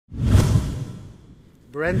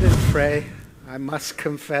Brendan Frey, I must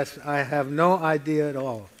confess, I have no idea at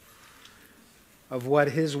all of what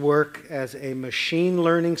his work as a machine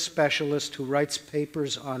learning specialist who writes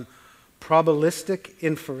papers on probabilistic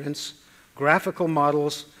inference, graphical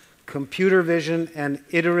models, computer vision, and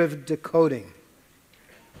iterative decoding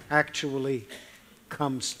actually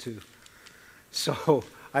comes to. So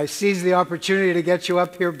I seize the opportunity to get you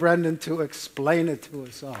up here, Brendan, to explain it to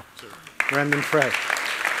us all. Sure. Brendan Frey.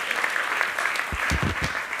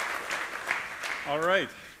 All right.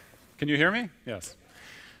 Can you hear me? Yes.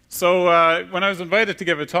 So when I was invited to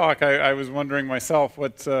give a talk, I was wondering myself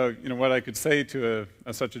what I could say to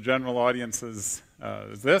such a general audience as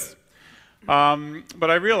this.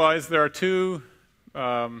 But I realized there are two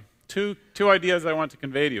ideas I want to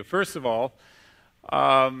convey to you. First of all,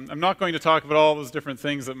 I'm not going to talk about all those different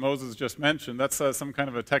things that Moses just mentioned. That's some kind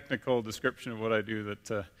of a technical description of what I do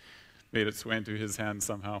that made its way into his hands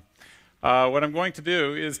somehow. What I'm going to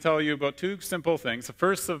do is tell you about two simple things. The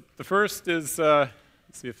first is, let's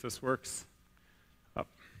see if this works. Oh.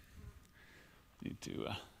 Need to.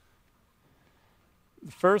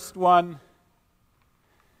 The first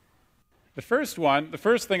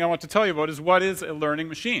thing I want to tell you about is what is a learning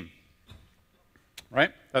machine.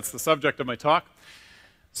 Right? That's the subject of my talk.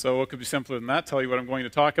 So what could be simpler than that? Tell you what I'm going to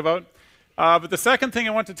talk about. But the second thing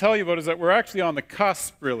I want to tell you about is that we're actually on the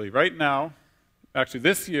cusp, really, right now. Actually,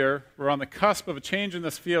 this year, we're on the cusp of a change in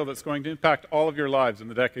this field that's going to impact all of your lives in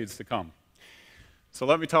the decades to come. So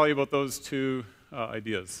let me tell you about those two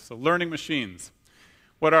ideas. So learning machines.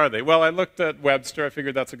 What are they? Well, I looked at Webster. I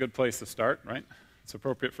figured that's a good place to start, right? It's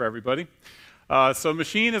appropriate for everybody. So a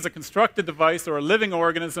machine is a constructed device or a living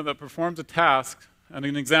organism that performs a task, and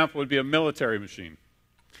an example would be a military machine.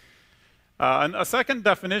 And a second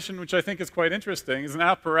definition, which I think is quite interesting, is an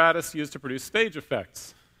apparatus used to produce stage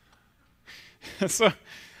effects. So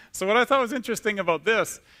what I thought was interesting about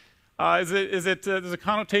this is there's a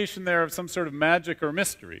connotation there of some sort of magic or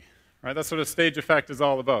mystery. Right? That's what a stage effect is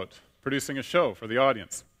all about, producing a show for the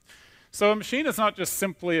audience. So a machine is not just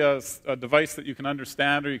simply a device that you can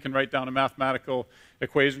understand or you can write down a mathematical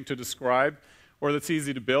equation to describe or that's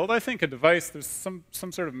easy to build. I think a device, there's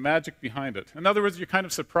some sort of magic behind it. In other words, you're kind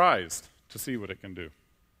of surprised to see what it can do.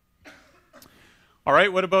 All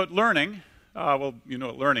right, what about learning? Well, you know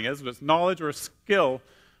what learning is, but it's knowledge or a skill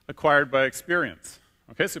acquired by experience.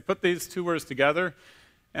 Okay, so put these two words together,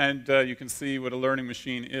 and you can see what a learning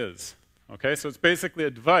machine is. Okay, so it's basically a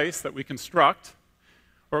device that we construct,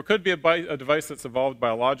 or it could be a device that's evolved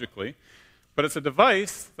biologically, but it's a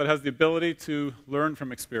device that has the ability to learn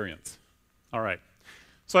from experience. All right,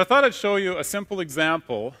 so I thought I'd show you a simple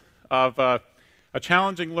example of a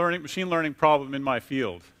challenging machine learning problem in my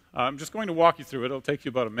field. I'm just going to walk you through it. It'll take you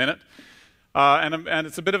about a minute. And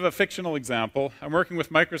it's a bit of a fictional example. I'm working with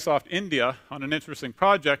Microsoft India on an interesting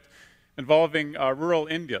project involving rural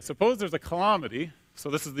India. Suppose there's a calamity. So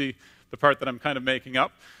this is the part that I'm kind of making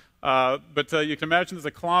up. But you can imagine there's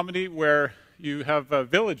a calamity where you have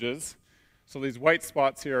villages. So these white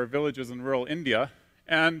spots here are villages in rural India.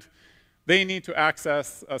 And they need to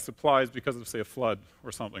access supplies because of, say, a flood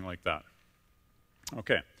or something like that.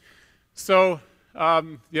 Okay. So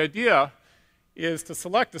the idea is to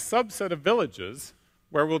select a subset of villages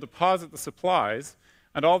where we'll deposit the supplies,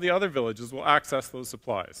 and all the other villages will access those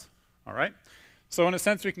supplies. All right? So in a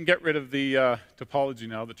sense, we can get rid of the topology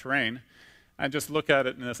now, the terrain, and just look at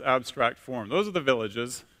it in this abstract form. Those are the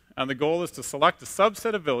villages, and the goal is to select a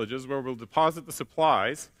subset of villages where we'll deposit the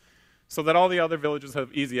supplies so that all the other villages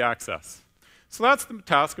have easy access. So that's the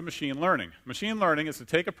task of machine learning. Machine learning is to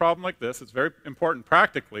take a problem like this, it's very important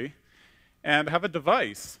practically, and have a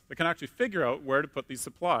device that can actually figure out where to put these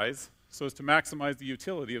supplies so as to maximize the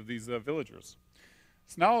utility of these villagers.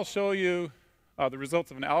 So now I'll show you the results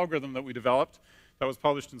of an algorithm that we developed that was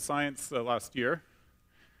published in Science last year.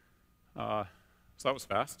 So that was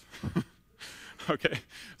fast. Okay,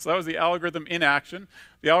 so that was the algorithm in action.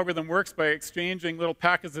 The algorithm works by exchanging little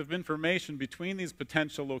packets of information between these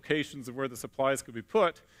potential locations of where the supplies could be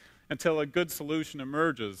put until a good solution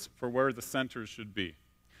emerges for where the centers should be.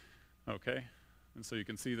 Okay, and so you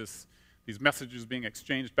can see these messages being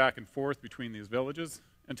exchanged back and forth between these villages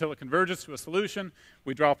until it converges to a solution.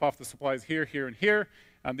 We drop off the supplies here, here, and here,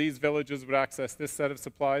 and these villages would access this set of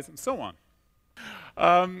supplies, and so on.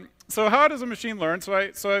 So how does a machine learn?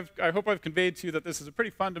 I hope I've conveyed to you that this is a pretty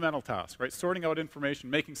fundamental task, right? Sorting out information,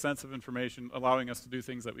 making sense of information, allowing us to do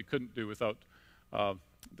things that we couldn't do without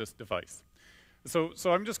this device. So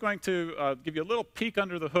I'm just going to give you a little peek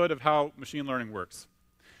under the hood of how machine learning works.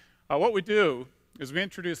 What we do is we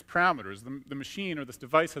introduce parameters. The machine or this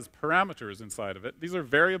device has parameters inside of it. These are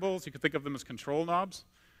variables. You could think of them as control knobs.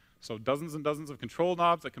 So dozens and dozens of control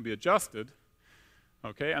knobs that can be adjusted,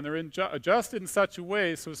 okay, and they're adjusted in such a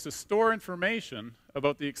way so as to store information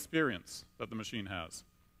about the experience that the machine has.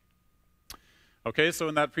 Okay, so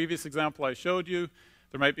in that previous example I showed you,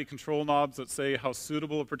 there might be control knobs that say how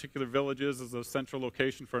suitable a particular village is as a central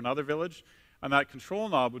location for another village, and that control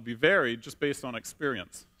knob would be varied just based on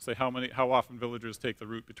experience. Say how often villagers take the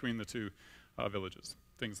route between the two villages,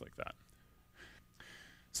 things like that.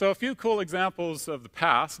 So a few cool examples of the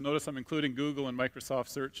past. Notice I'm including Google and Microsoft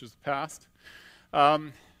Search as the past.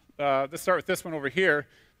 Let's start with this one over here.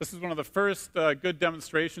 This is one of the first good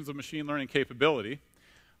demonstrations of machine learning capability.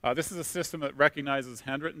 This is a system that recognizes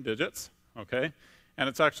handwritten digits, okay? And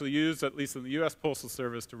it's actually used, at least in the US Postal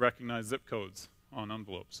Service, to recognize zip codes on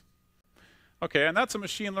envelopes. Okay, and that's a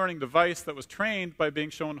machine learning device that was trained by being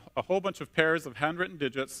shown a whole bunch of pairs of handwritten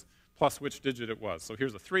digits plus which digit it was. So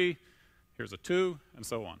here's a 3, here's a 2, and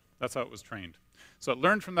so on. That's how it was trained. So it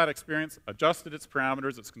learned from that experience, adjusted its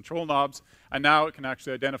parameters, its control knobs, and now it can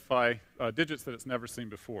actually identify digits that it's never seen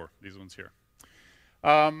before, these ones here.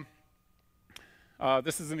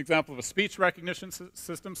 This is an example of a speech recognition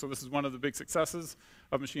system. So this is one of the big successes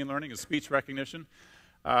of machine learning is speech recognition.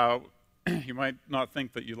 You might not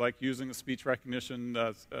think that you like using a speech recognition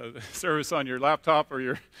service on your laptop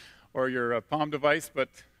or your Palm device, but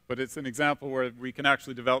it's an example where we can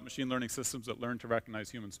actually develop machine learning systems that learn to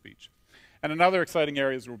recognize human speech. And another exciting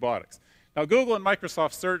area is robotics. Now, Google and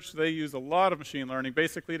Microsoft Search, they use a lot of machine learning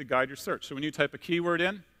basically to guide your search. So when you type a keyword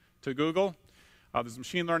in to Google, there's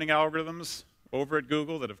machine learning algorithms over at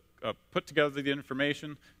Google that have put together the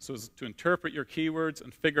information so as to interpret your keywords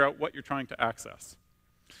and figure out what you're trying to access.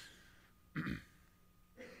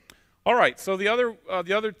 All right, so the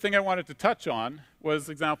other thing I wanted to touch on was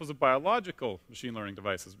examples of biological machine learning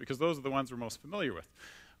devices, because those are the ones we're most familiar with.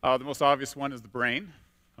 The most obvious one is the brain,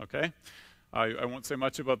 okay? I won't say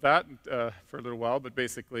much about that for a little while, but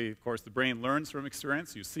basically, of course, the brain learns from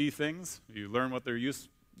experience. You see things, you learn what their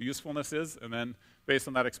usefulness is, and then based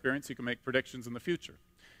on that experience, you can make predictions in the future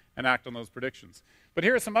and act on those predictions. But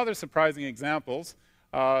here are some other surprising examples.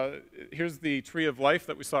 Here's the tree of life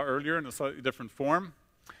that we saw earlier in a slightly different form.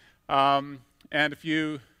 And if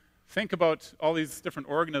you think about all these different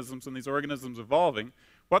organisms and these organisms evolving,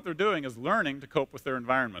 what they're doing is learning to cope with their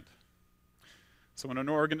environment. So when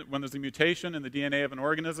there's a mutation in the DNA of an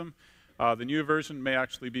organism, the new version may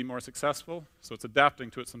actually be more successful. So it's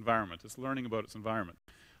adapting to its environment. It's learning about its environment.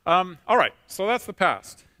 All right, so that's the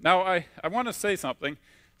past. Now, I want to say something.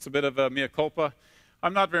 It's a bit of a mea culpa.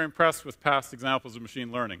 I'm not very impressed with past examples of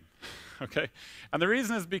machine learning, okay? And the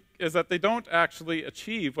reason is that they don't actually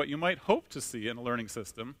achieve what you might hope to see in a learning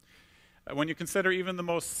system when you consider even the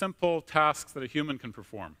most simple tasks that a human can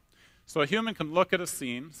perform. So a human can look at a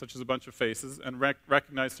scene, such as a bunch of faces, and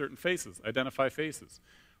recognize certain faces, identify faces.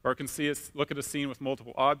 Or it can look at a scene with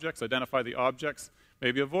multiple objects, identify the objects,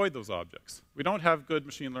 maybe avoid those objects. We don't have good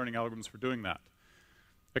machine learning algorithms for doing that.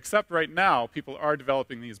 Except right now, people are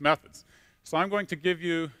developing these methods. So I'm going to give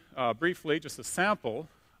you briefly just a sample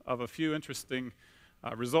of a few interesting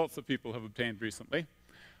results that people have obtained recently.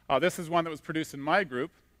 This is one that was produced in my group.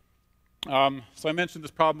 So I mentioned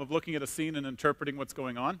this problem of looking at a scene and interpreting what's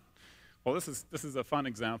going on. Well, this is a fun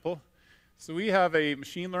example. So we have a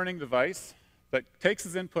machine learning device that takes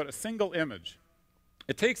as input a single image.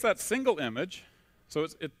 It takes that single image, so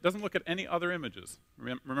it doesn't look at any other images.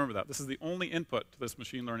 Remember that. This is the only input to this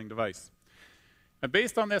machine learning device. And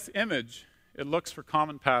based on this image, it looks for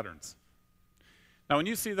common patterns. Now, when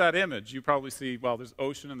you see that image, you probably see, well, there's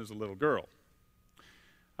ocean and there's a little girl.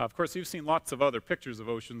 Of course, you've seen lots of other pictures of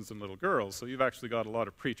oceans and little girls, so you've actually got a lot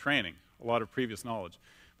of pre-training, a lot of previous knowledge.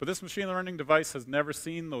 But this machine learning device has never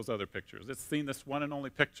seen those other pictures. It's seen this one and only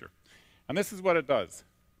picture. And this is what it does.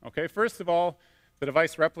 Okay, first of all, the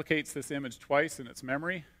device replicates this image twice in its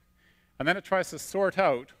memory, and then it tries to sort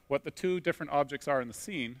out what the two different objects are in the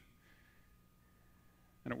scene,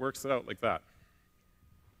 and it works it out like that.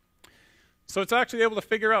 So it's actually able to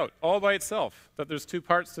figure out all by itself that there's two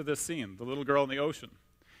parts to this scene, the little girl and the ocean.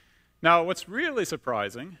 Now, what's really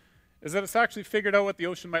surprising is that it's actually figured out what the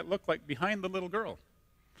ocean might look like behind the little girl.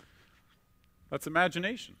 That's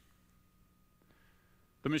imagination.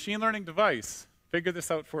 The machine learning device figured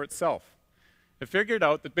this out for itself. It figured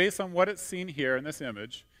out that based on what it's seen here in this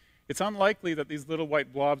image, it's unlikely that these little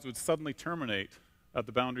white blobs would suddenly terminate at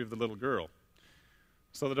the boundary of the little girl.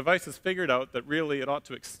 So the device has figured out that really it ought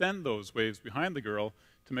to extend those waves behind the girl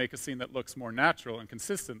to make a scene that looks more natural and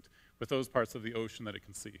consistent with those parts of the ocean that it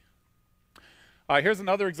can see. Here's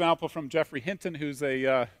another example from Jeffrey Hinton, who's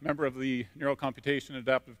a member of the Neural Computation and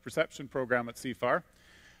Adaptive Perception program at CFAR.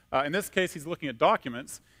 In this case, he's looking at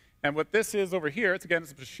documents, And what this is over here, it's a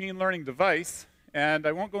machine learning device, and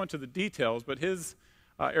I won't go into the details, but his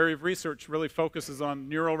area of research really focuses on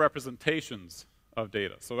neural representations of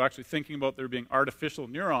data. So actually thinking about there being artificial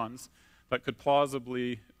neurons that could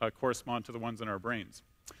plausibly correspond to the ones in our brains.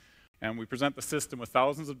 And we present the system with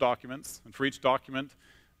thousands of documents, and for each document,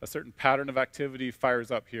 a certain pattern of activity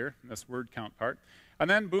fires up here, in this word count part. And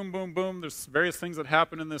then boom, boom, boom, there's various things that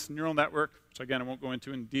happen in this neural network, which again, I won't go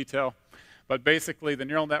into in detail. But basically, the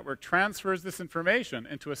neural network transfers this information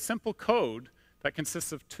into a simple code that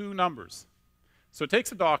consists of two numbers. So it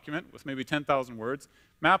takes a document with maybe 10,000 words,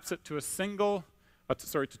 maps it to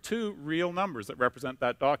to two real numbers that represent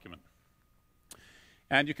that document.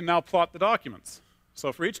 And you can now plot the documents.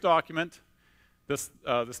 So for each document, this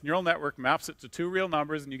neural network maps it to two real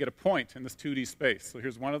numbers, and you get a point in this 2D space. So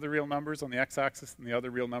here's one of the real numbers on the x-axis and the other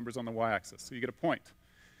real numbers on the y-axis. So you get a point.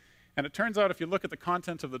 And it turns out if you look at the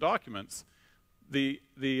content of the documents, the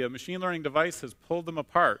machine learning device has pulled them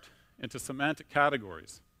apart into semantic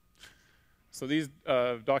categories. So these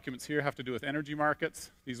documents here have to do with energy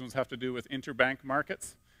markets. These ones have to do with interbank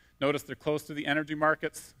markets. Notice they're close to the energy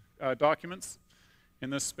markets documents in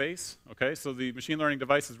this space. Okay, so the machine learning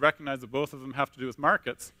device has recognized that both of them have to do with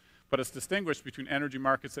markets, but it's distinguished between energy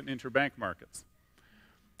markets and interbank markets,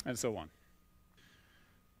 and so on.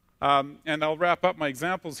 And I'll wrap up my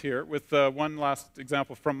examples here with one last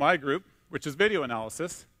example from my group, which is video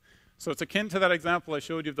analysis. So it's akin to that example I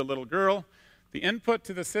showed you of the little girl. The input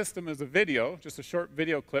to the system is a video, just a short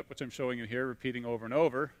video clip, which I'm showing you here, repeating over and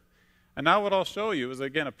over. And now what I'll show you is,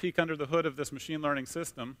 again, a peek under the hood of this machine learning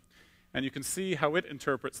system, and you can see how it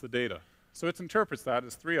interprets the data. So it interprets that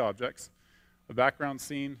as three objects, a background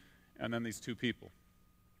scene, and then these two people.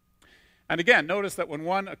 And again, notice that when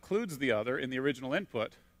one occludes the other in the original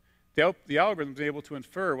input, the algorithm is able to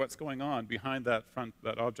infer what's going on behind that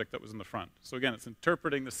object that was in the front. So again, it's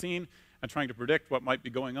interpreting the scene and trying to predict what might be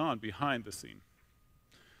going on behind the scene.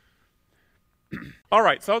 All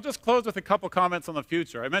right, so I'll just close with a couple comments on the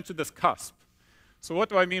future. I mentioned this cusp. So what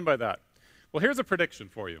do I mean by that? Well, here's a prediction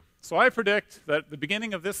for you. So I predict that the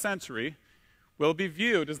beginning of this century will be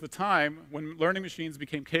viewed as the time when learning machines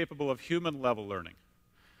became capable of human-level learning.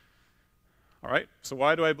 All right, so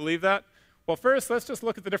why do I believe that? Well, first, let's just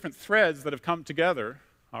look at the different threads that have come together,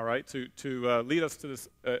 all right, to lead us to this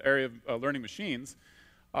area of learning machines.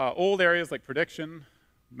 Old areas like prediction,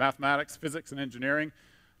 mathematics, physics, and engineering.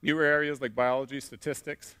 Newer areas like biology,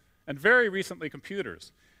 statistics, and very recently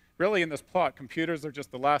computers. Really, in this plot, computers are just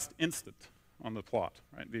the last instant on the plot,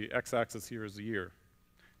 right? The x-axis here is the year,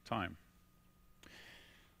 time.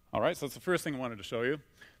 All right, so that's the first thing I wanted to show you.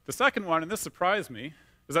 The second one, and this surprised me,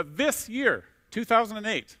 is that this year,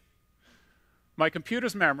 2008, my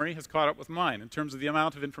computer's memory has caught up with mine in terms of the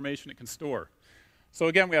amount of information it can store. So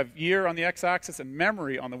again, we have year on the x-axis and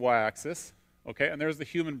memory on the y-axis. Okay, and there's the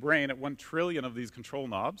human brain at 1 trillion of these control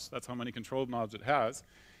knobs. That's how many control knobs it has.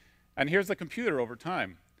 And here's the computer over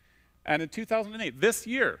time. And in 2008, this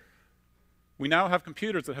year, we now have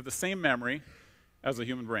computers that have the same memory as a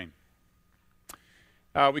human brain.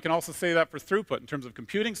 We can also say that for throughput. In terms of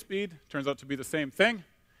computing speed, it turns out to be the same thing.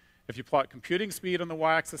 If you plot computing speed on the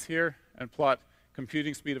y-axis here and plot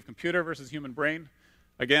computing speed of computer versus human brain,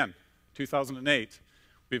 again, 2008,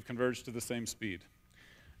 we've converged to the same speed.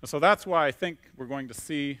 And so that's why I think we're going to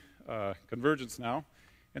see convergence now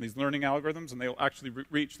in these learning algorithms, and they'll actually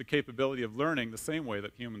reach the capability of learning the same way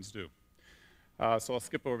that humans do. So I'll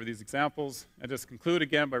skip over these examples and just conclude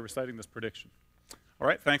again by reciting this prediction. All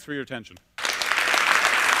right, thanks for your attention.